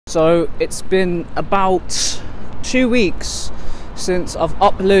So it's been about 2 weeks since I've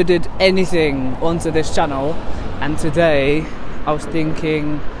uploaded anything onto this channel, and today I was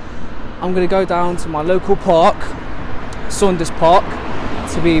thinking I'm going to go down to my local park, Saunders Park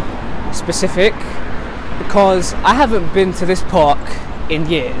to be specific, because I haven't been to this park in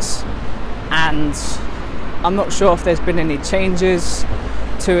years and I'm not sure if there's been any changes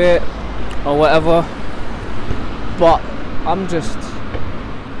to it or whatever, but I'm just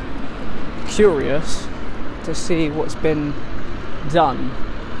curious to see what's been done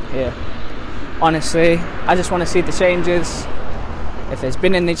here. Honestly, I just want to see the changes, if there's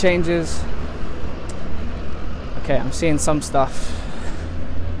been any changes. Okay, I'm seeing some stuff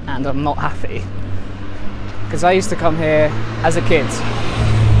and I'm not happy, because I used to come here as a kid.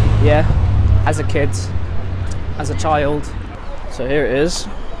 Yeah, as a kid, as a child. So here it is,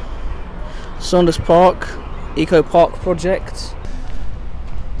 Saunders Park, Eco Park project.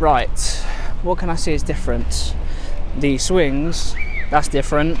 Right, what can I see is different? The swings, that's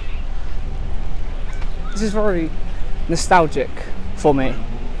different. This is very nostalgic for me,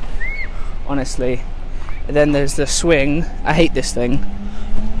 honestly. And then there's the swing. I hate this thing.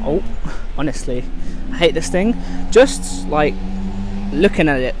 Oh, honestly, I hate this thing. Just like looking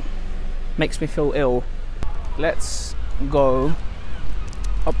at it makes me feel ill. Let's go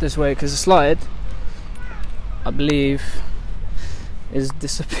up this way, because the slide, I believe, is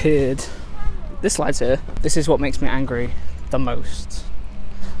disappeared. This slide's here. This is what makes me angry the most.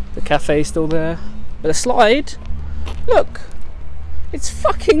 The cafe's still there, but the slide, look, it's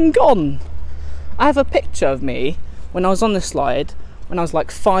fucking gone. I have a picture of me when I was on this slide when I was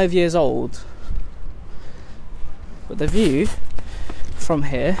like 5 years old. But the view from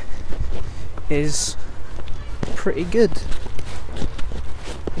here is pretty good.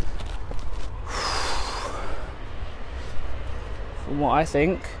 From what I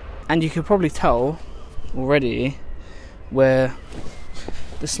think. And you could probably tell already where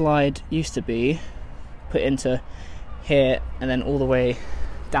the slide used to be, put into here and then all the way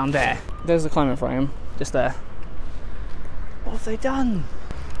down there. There's the climbing frame, just there. What have they done?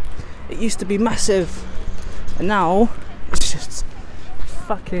 It used to be massive and now it's just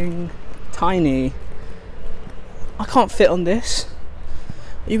fucking tiny. I can't fit on this.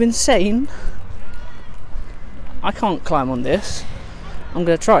 Are you insane? I can't climb on this. I'm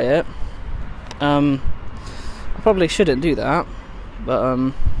gonna try it. I probably shouldn't do that, but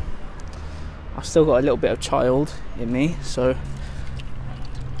I've still got a little bit of child in me, so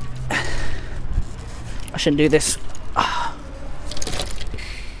I shouldn't do this.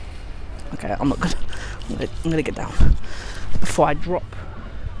 Okay, I'm gonna get down before I drop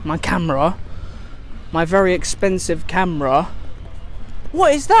my camera, my very expensive camera.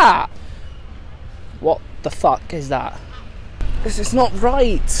 What is that? What the fuck is that? This is not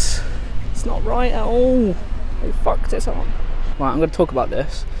right. It's not right at all. They fucked it up. Right, I'm going to talk about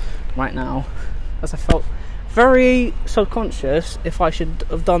this right now, as I felt very subconscious if I should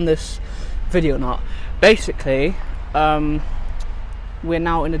have done this video or not. Basically, we're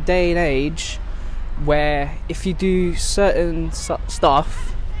now in a day and age where if you do certain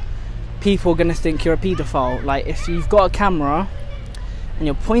stuff, people are going to think you're a paedophile. Like, if you've got a camera and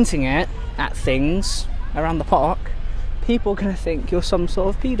you're pointing it at things around the park, people are going to think you're some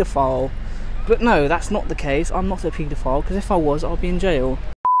sort of paedophile. But no, that's not the case. I'm not a paedophile, because if I was, I'd be in jail.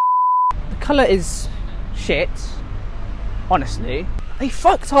 The colour is shit, honestly. They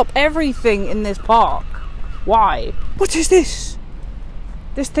fucked up everything in this park. Why? What is this?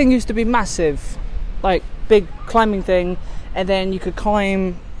 This thing used to be massive, like big climbing thing, and then you could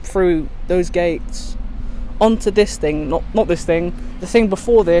climb through those gates onto this thing, not this thing, the thing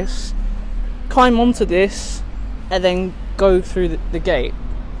before this, climb onto this and then go through the gate.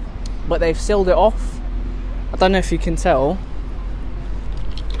 But they've sealed it off. I don't know if you can tell.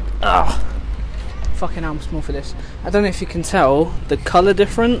 Fucking hell, I'm small for this. I don't know if you can tell the colour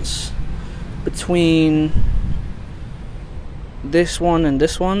difference between this one and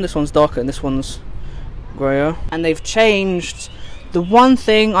this one. This one's darker and this one's greyer. And they've changed the one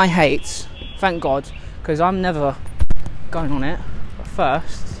thing I hate, thank God, because I'm never going on it. But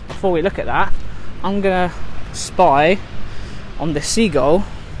first, before we look at that, I'm gonna spy on the seagull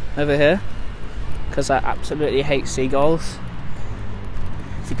over here, because I absolutely hate seagulls.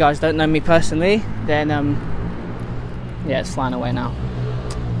 If you guys don't know me personally, then yeah, it's flying away now.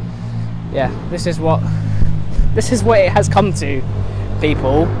 Yeah, this is what it has come to,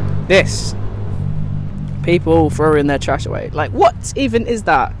 people. This, people throwing their trash away. Like, what even is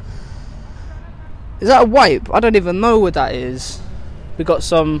that? Is that a wipe? I don't even know what that is. We got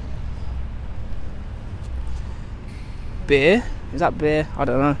some beer Is that beer? I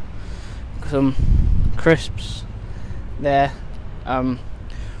don't know. Some crisps there.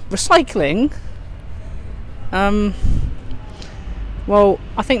 Recycling. Well,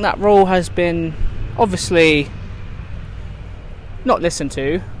 I think that rule has been obviously not listened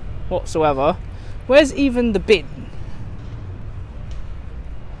to whatsoever. Where's even the bin?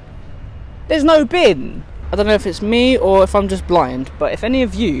 There's no bin. I don't know if it's me or if I'm just blind, but if any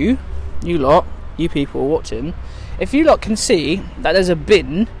of you lot, you people watching, if you lot can see that there's a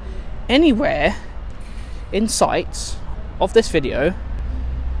bin anywhere in sight of this video,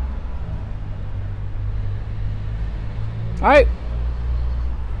 alright,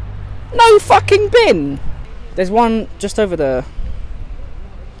 no fucking bin. There's one just over there.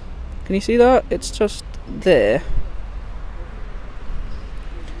 Can you see that? It's just there.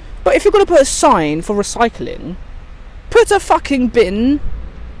 But if you're going to put a sign for recycling, put a fucking bin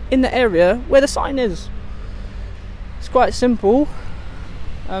in the area where the sign is. It's quite simple.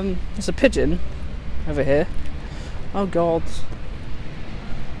 There's a pigeon over here. Oh god.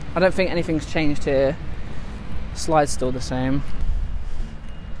 I don't think anything's changed here. Slide's still the same.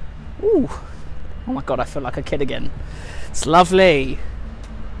 Ooh. Oh my god, I feel like a kid again. It's lovely.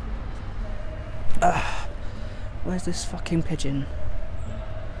 Where's this fucking pigeon?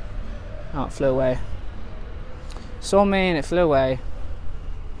 Oh, it flew away. Saw me and it flew away.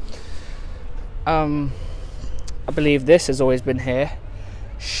 I believe this has always been here.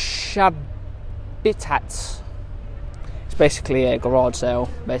 Shabitat. It's basically a garage sale,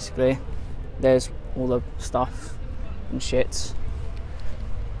 basically. There's all the stuff and shit.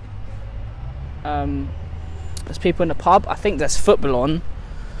 There's people in the pub. I think there's football on.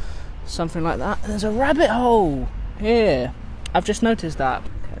 Something like that. There's a rabbit hole here. I've just noticed that.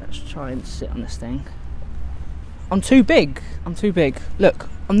 Okay, let's try and sit on this thing. I'm too big. I'm too big. Look,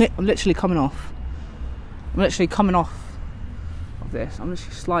 I'm literally coming off. I'm literally coming off of this. I'm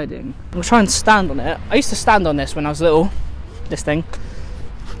literally sliding. I'm gonna try and stand on it. I used to stand on this when I was little. This thing.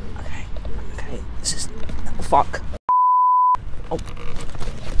 Okay. Okay. This is. Oh, fuck. Oh.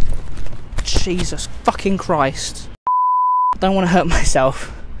 Jesus fucking Christ. I don't want to hurt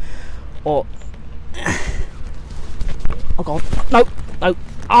myself. Or. Oh god. No. No.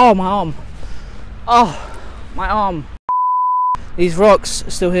 Oh, my arm. Oh, my arm. These rocks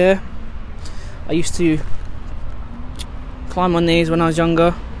are still here. I used to climb on these when I was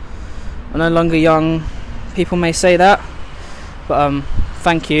younger. I'm no longer young. People may say that, but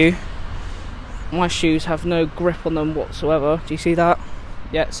thank you. My shoes have no grip on them whatsoever. Do you see that?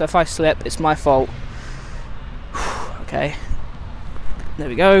 Yeah, so if I slip, it's my fault. Okay. There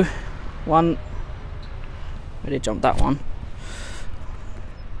we go. One. Really jumped that one.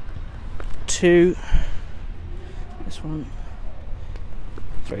 Two. This one.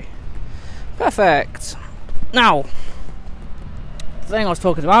 Three. Perfect. Now, the thing I was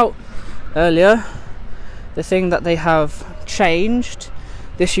talking about earlier, the thing that they have changed,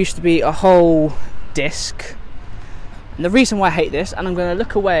 this used to be a whole disc. And the reason why I hate this, and I'm going to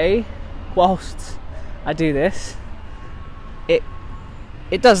look away whilst I do this,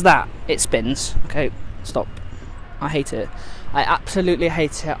 it does that. It spins. Okay, stop. I hate it. I absolutely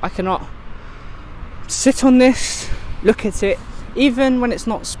hate it. I cannot sit on this, look at it. Even when it's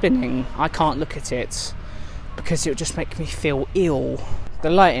not spinning, I can't look at it because it would just make me feel ill. The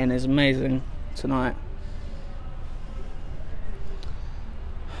lighting is amazing tonight.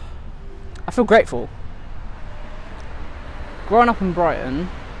 I feel grateful. Growing up in Brighton,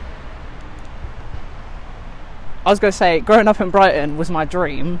 I was going to say growing up in Brighton was my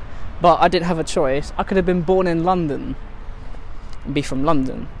dream, but I didn't have a choice. I could have been born in London and be from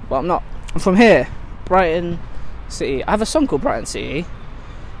London, but I'm not. I'm from here, Brighton City. I have a song called Brighton City,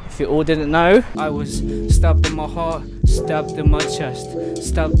 if you all didn't know. I was stabbed in my heart, stabbed in my chest,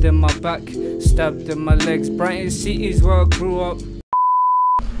 stabbed in my back, stabbed in my legs. Brighton City is where I grew up.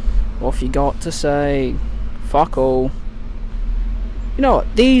 What have you got to say? Fuck all. You know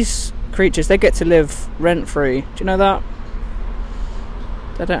what? These creatures, they get to live rent-free. Do you know that?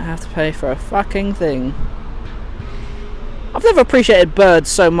 They don't have to pay for a fucking thing. I've never appreciated birds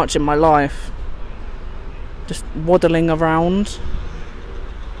so much in my life. Just waddling around,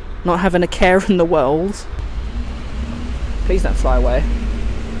 not having a care in the world. Please don't fly away.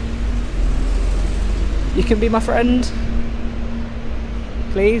 You can be my friend,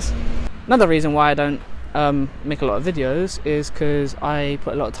 please. Another reason why I don't make a lot of videos is because I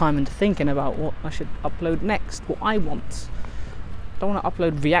put a lot of time into thinking about what I should upload next, what I want. I don't want to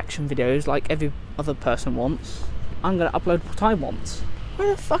upload reaction videos like every other person wants. I'm going to upload what I want.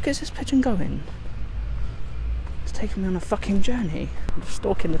 Where the fuck is this pigeon going? It's taking me on a fucking journey. I'm just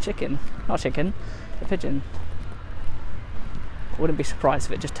stalking the chicken. Not chicken, the pigeon. I wouldn't be surprised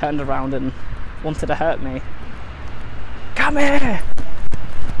if it just turned around and wanted to hurt me. Come here!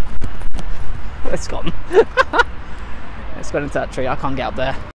 It's gone. It's gone into that tree. I can't get up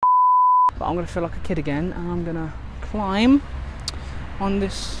there. But I'm going to feel like a kid again, and I'm going to climb on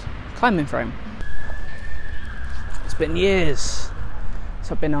this climbing frame. It's been years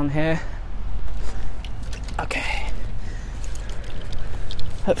since I've been on here. Okay.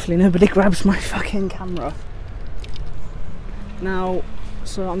 Hopefully nobody grabs my fucking camera. Now,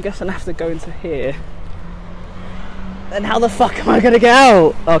 so I'm guessing I have to go into here. Then how the fuck am I gonna get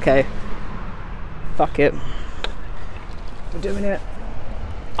out? Okay. Fuck it. We're doing it.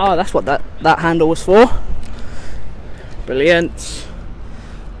 Oh, that's what that handle was for. Brilliant.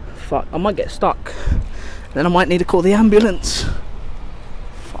 Fuck, I might get stuck. Then I might need to call the ambulance.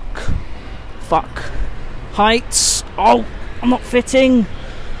 Fuck. Fuck. Heights. Oh, I'm not fitting.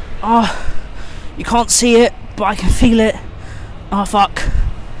 Oh, you can't see it, but I can feel it. Oh, fuck.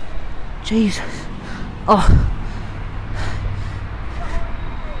 Jesus. Oh.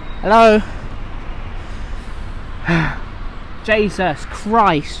 Hello? Jesus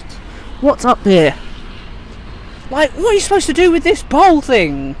Christ. What's up here? Like, what are you supposed to do with this pole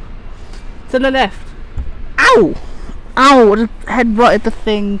thing? To the left. Ow! Ow! I just head butted the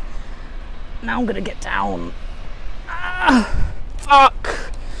thing. Now I'm gonna get down. Ah,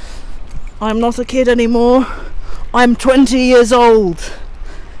 fuck! I'm not a kid anymore. I'm 20 years old.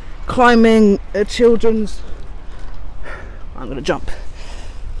 Climbing a children's... I'm gonna jump.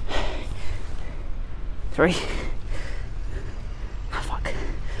 3. Oh, fuck.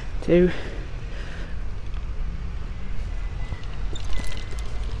 2.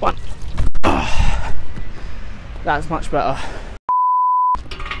 1. Oh, that's much better.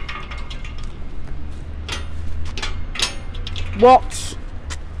 What?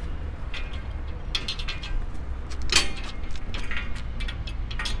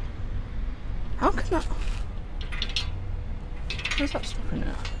 How can that... How's that stopping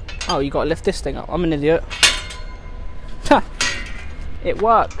it? Oh, you gotta lift this thing up. I'm an idiot. Ha! It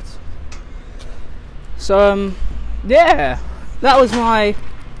worked. So, yeah. That was my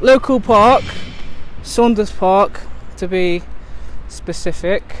local park. Saunders Park, to be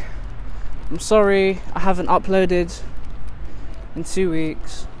specific. I'm sorry I haven't uploaded in 2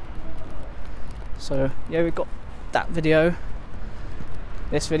 weeks. So, yeah, we got that video.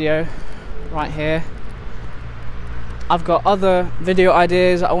 This video. Right here. I've got other video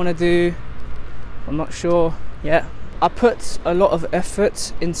ideas that I want to do. I'm not sure yet. I put a lot of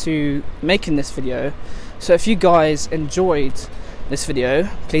effort into making this video, so if you guys enjoyed this video,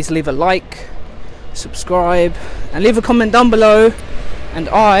 please leave a like, subscribe, and leave a comment down below. And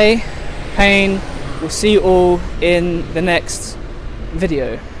I, Payne, will see you all in the next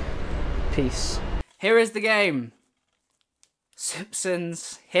video. Peace. Here is the game.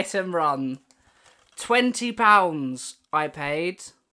 Simpsons Hit and Run. £20 I paid.